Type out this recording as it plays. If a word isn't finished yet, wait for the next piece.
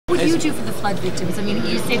What would you do for the flood victims? I mean,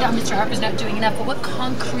 you say that Mr. Harper's not doing enough, but what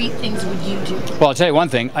concrete things would you do? Well, I'll tell you one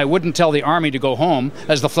thing. I wouldn't tell the Army to go home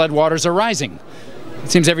as the floodwaters are rising.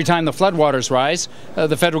 It seems every time the floodwaters rise,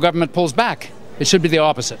 the federal government pulls back. It should be the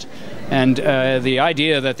opposite. And the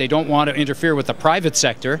idea that they don't want to interfere with the private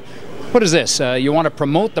sector, what is this? You want to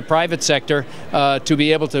promote the private sector to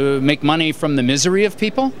be able to make money from the misery of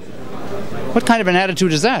people? What kind of an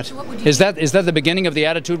attitude is that? Is that the beginning of the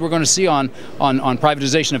attitude we're going to see on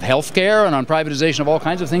privatization of healthcare and on privatization of all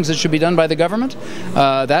kinds of things that should be done by the government?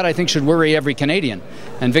 That, I think, should worry every Canadian.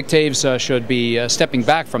 And Vic Taves should be stepping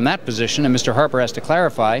back from that position, and Mr. Harper has to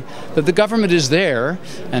clarify that the government is there,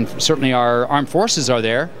 and certainly our armed forces are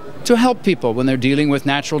there, to help people when they're dealing with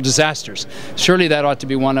natural disasters. Surely that ought to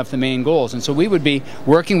be one of the main goals. And so we would be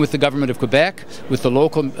working with the government of Quebec, with the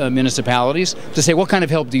local municipalities, to say, what kind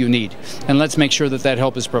of help do you need? And let's make sure that that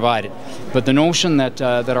help is provided. But the notion that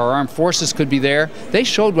our armed forces could be there, they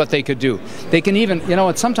showed what they could do. They can even, you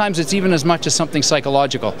know, sometimes it's even as much as something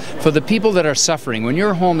psychological. For the people that are suffering, when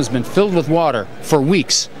your home has been filled with water for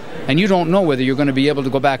weeks, and you don't know whether you're going to be able to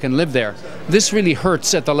go back and live there, this really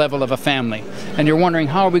hurts at the level of a family. And you're wondering,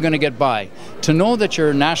 how are we going to get by? To know that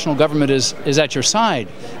your national government is at your side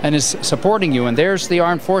and is supporting you, and there's the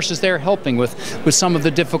armed forces there helping with some of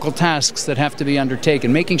the difficult tasks that have to be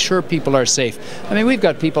undertaken, making sure people are safe. I mean, we've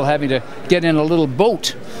got people having to get in a little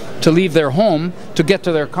boat to leave their home, to get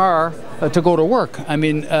to their car, to go to work. I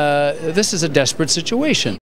mean, this is a desperate situation.